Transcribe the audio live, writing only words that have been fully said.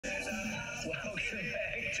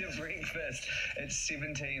to breakfast. It's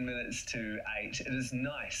 17 minutes to 8. It is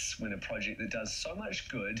nice when a project that does so much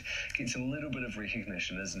good gets a little bit of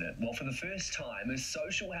recognition, isn't it? Well, for the first time, a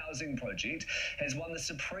social housing project has won the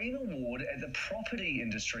Supreme Award at the Property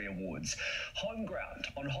Industry Awards. HomeGround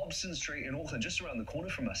on Hobson Street in Auckland, just around the corner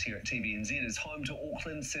from us here at TVNZ, is home to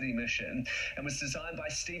Auckland City Mission and was designed by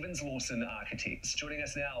Stevens Lawson Architects. Joining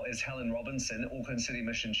us now is Helen Robinson, Auckland City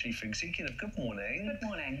Mission Chief Executive. Good morning. Good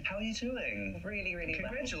morning. How are you doing? Really, really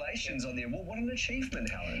Congratulations on the award. What an achievement,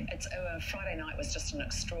 Helen. It's Friday night was just an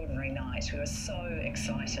extraordinary night. We were so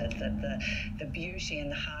excited that the beauty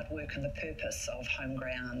and the hard work and the purpose of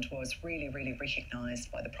HomeGround was really, really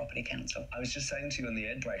recognised by the Property Council. I was just saying to you on the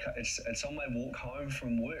ad break, it's on my walk home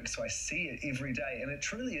from work, so I see it every day, and it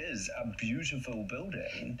truly is a beautiful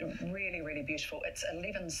building. Really, really beautiful. It's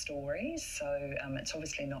 11 stories, so it's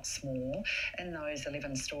obviously not small. In those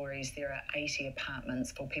 11 stories, there are 80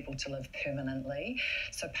 apartments for people to live permanently.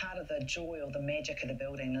 So part of the joy or the magic of the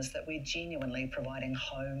building is that we're genuinely providing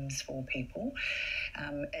homes for people.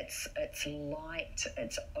 It's light,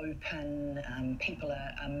 it's open, people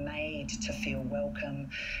are made to feel welcome.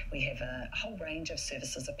 We have a whole range of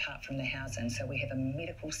services apart from the housing. So we have a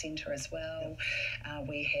medical centre as well.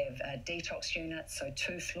 We have detox units, so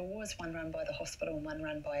 2 floors, one run by the hospital and one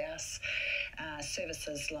run by us.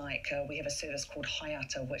 Services like we have a service called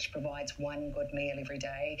Hayata, which provides one good meal every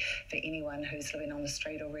day for anyone who's living on the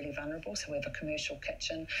street or really vulnerable. So we have a commercial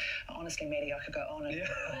kitchen. Honestly, Maddie, I could go on and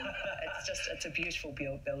on. It's a beautiful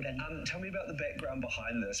building. Tell me about the background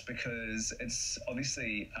behind this, because it's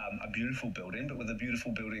obviously a beautiful building, but with a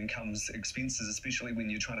beautiful building comes expenses, especially when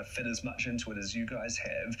you're trying to fit as much into it as you guys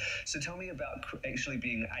have. So tell me about actually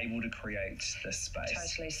being able to create this space.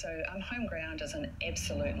 Totally. So HomeGround is an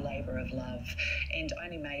absolute labour of love and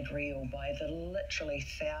only made real by the literally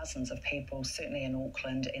thousands of people, certainly in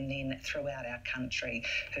Auckland and then throughout our country,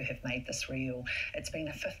 who have made this real. It's been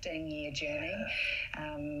a 15-year journey.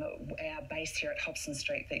 Our base here at Hobson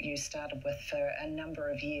Street that you started with for a number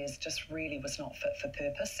of years just really was not fit for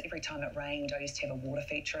purpose. Every time it rained, I used to have a water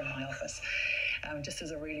feature in my office, just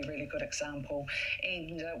as a really, really good example.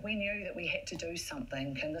 And we knew that we had to do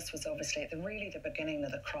something, and this was obviously at the beginning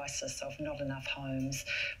of the crisis of not enough homes.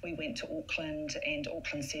 We went to Auckland, and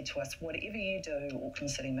Auckland said to us, whatever you do,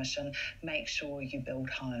 Auckland City Mission, make sure you build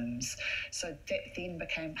homes. So that then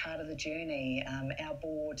became part of the journey. Our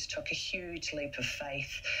board took a huge leap of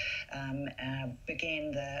faith,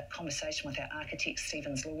 began the conversation with our architect,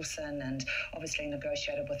 Stevens Lawson, and obviously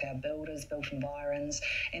negotiated with our builders, Built Environs,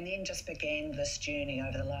 and then just began this journey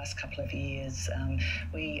over the last couple of years.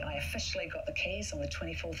 I officially got the keys on the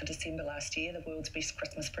 24th of December last year, the world's best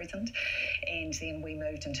Christmas present, and then we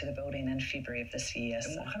moved into the building in February of this year.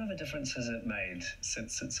 And what kind of a difference has it made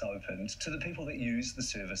since it's opened to the people that use the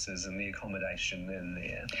services and the accommodation in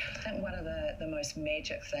there? I think one of the most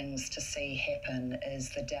magic things to see happen is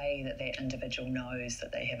the day that individual knows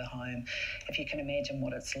that they have a home. If you can imagine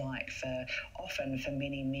what it's like for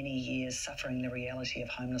many, many years suffering the reality of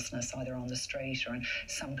homelessness, either on the street or in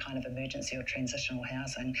some kind of emergency or transitional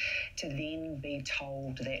housing, to then be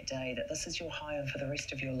told that day that this is your home for the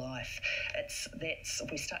rest of your life.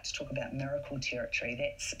 We start to talk about miracle territory.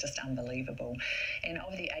 That's just unbelievable. And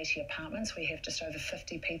of the 80 apartments, we have just over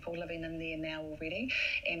 50 people living in there now already.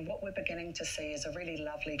 And what we're beginning to see is a really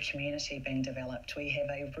lovely community being developed. We have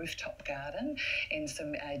a rooftop garden and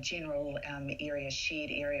some general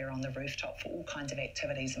shared area on the rooftop for all kinds of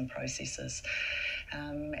activities and processes.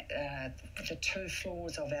 The 2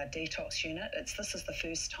 floors of our detox unit, this is the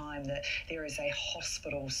first time that there is a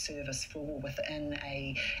hospital service floor within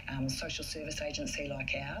a social service agency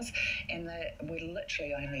like ours, and we're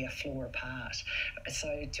literally only a floor apart.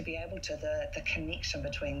 So to be able to, the connection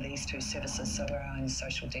between these 2 services, so our own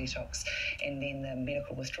social detox and then the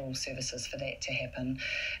medical withdrawal services, for that to happen.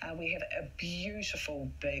 We have a beautiful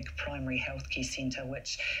big primary healthcare centre,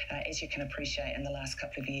 which, as you can appreciate, in the last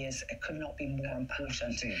couple of years, it could not be more important.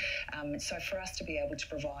 So for us to be able to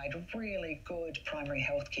provide really good primary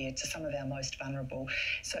healthcare to some of our most vulnerable.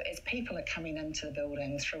 So as people are coming into the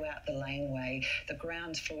building throughout the laneway, the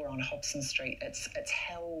ground floor on Hobson Street, it's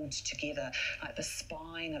held together. Like the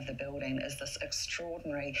spine of the building is this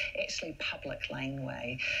extraordinary, actually public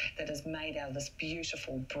laneway that is made out of this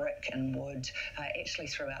beautiful brick and wood, actually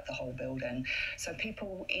throughout the whole building. So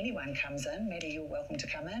anyone comes in, Maddie, you're welcome to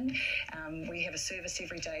come in. We have a service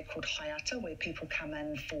every day called Hayata, where people come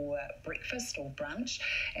in for breakfast breakfast or brunch,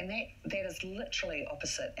 and that is literally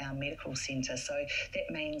opposite our medical centre. So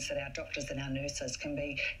that means that our doctors and our nurses can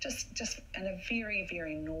be just in a very,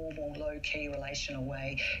 very normal, low-key, relational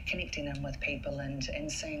way, connecting in with people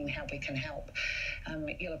and seeing how we can help.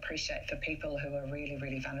 You'll appreciate for people who are really,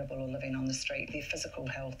 really vulnerable or living on the street, their physical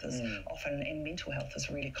health is often, and mental health is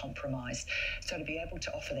really compromised. So to be able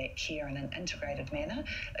to offer that care in an integrated manner,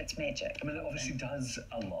 it's magic. I mean, it obviously does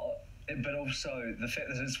a lot. But also the fact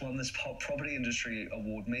that it's won this property industry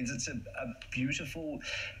award means it's a beautiful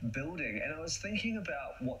building. And I was thinking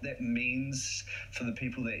about what that means for the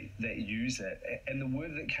people that use it. And the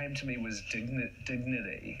word that came to me was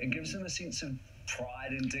dignity. It gives them a sense of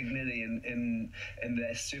pride and dignity in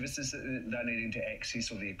the services that they're needing to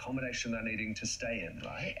access or the accommodation they're needing to stay in,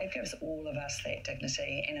 right? It gives all of us that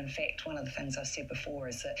dignity. And in fact, one of the things I've said before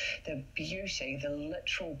is that the beauty, the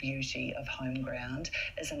literal beauty of HomeGround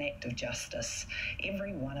is an act of justice.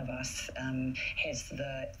 Every one of us has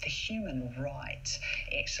the human right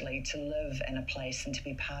actually to live in a place and to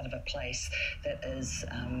be part of a place that is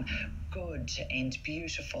good and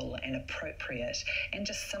beautiful and appropriate and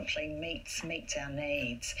just simply meets our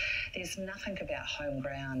needs. There's nothing about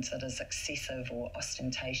HomeGround that is excessive or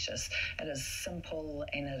ostentatious. It is simple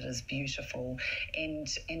and it is beautiful, and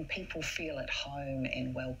people feel at home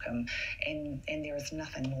and welcome, and there is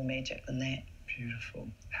nothing more magic than that. Beautiful.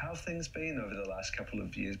 How have things been over the last couple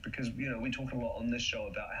of years? Because, we talk a lot on this show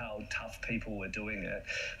about how tough people are doing it,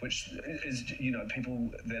 which is, people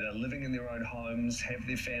that are living in their own homes, have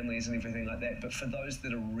their families and everything like that. But for those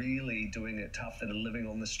that are really doing it tough, that are living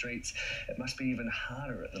on the streets, it must be even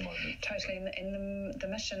harder at the moment. Totally. And the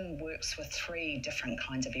mission works with three different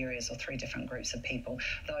kinds of areas or three different groups of people,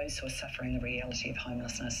 those who are suffering the reality of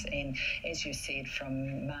homelessness. And as you said,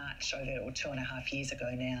 from March over, or 2.5 years ago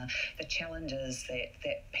now, the challenges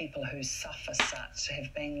that people who suffer such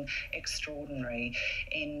have been extraordinary,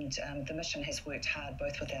 and the mission has worked hard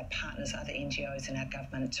both with our partners, other NGOs and our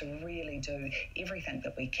government to really do everything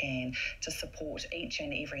that we can to support each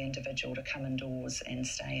and every individual to come indoors and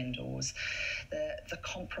stay indoors. The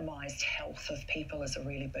compromised health of people is a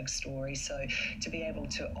really big story, so to be able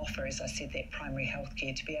to offer, as I said, that primary health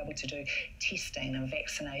care, to be able to do testing and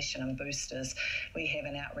vaccination and boosters. We have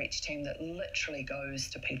an outreach team that literally goes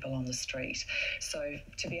to people on the street. So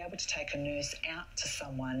to be able to take a nurse out to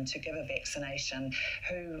someone to give a vaccination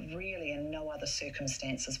who really in no other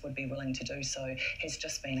circumstances would be willing to do so has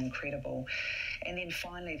just been incredible. And then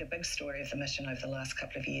finally, the big story of the mission over the last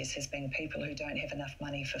couple of years has been people who don't have enough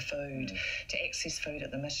money for food. To access food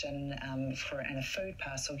at the mission in a food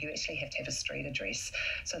parcel, you actually have to have a street address.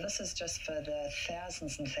 So this is just for the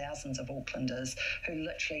thousands and thousands of Aucklanders who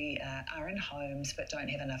literally are in homes but don't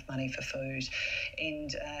have enough money for food.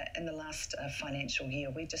 And in the last financial year,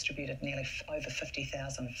 we distributed nearly over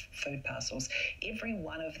 50,000 food parcels. Every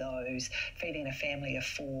one of those feeding a family of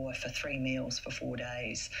 4 for 3 meals for 4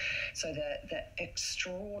 days. So the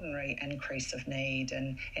extraordinary increase of need,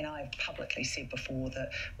 and I've publicly said before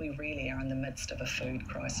that we really are in the midst of a food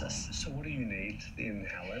crisis. So what do you need then,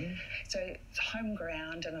 Helen? So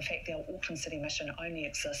HomeGround, and in fact the Auckland City Mission only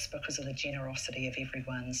exists because of the generosity of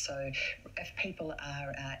everyone. So if people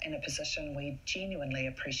are in a position, we genuinely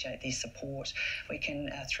appreciate their support. We can,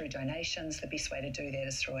 through donations, the best way to do that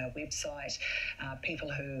is through our website,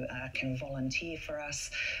 people who can volunteer for us.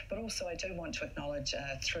 But also I do want to acknowledge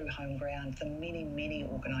through HomeGround the many, many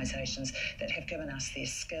organisations that have given us their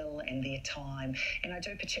skill and their time. And I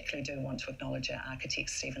particularly do want to acknowledge our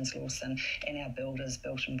architects, Stevens Lawson, and our builders,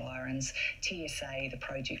 Built Environs, TSA, the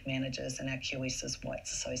project managers, and our QSs,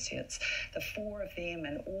 Whites Associates. The 4 of them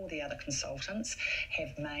and all the other consultants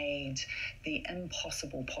have made the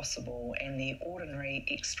impossible possible and the ordinary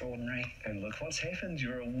extraordinary. And look what's happened.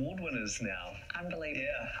 You're award winners now. Unbelievable.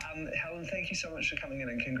 Yeah. Helen, thank you so much for coming in,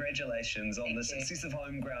 and congratulations on the success of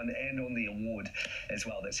HomeGround and on the award as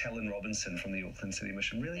well. That's Helen Robinson from the Auckland City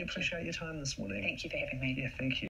Mission. Really appreciate your time this morning. Thank you for having me. Yeah, thank you.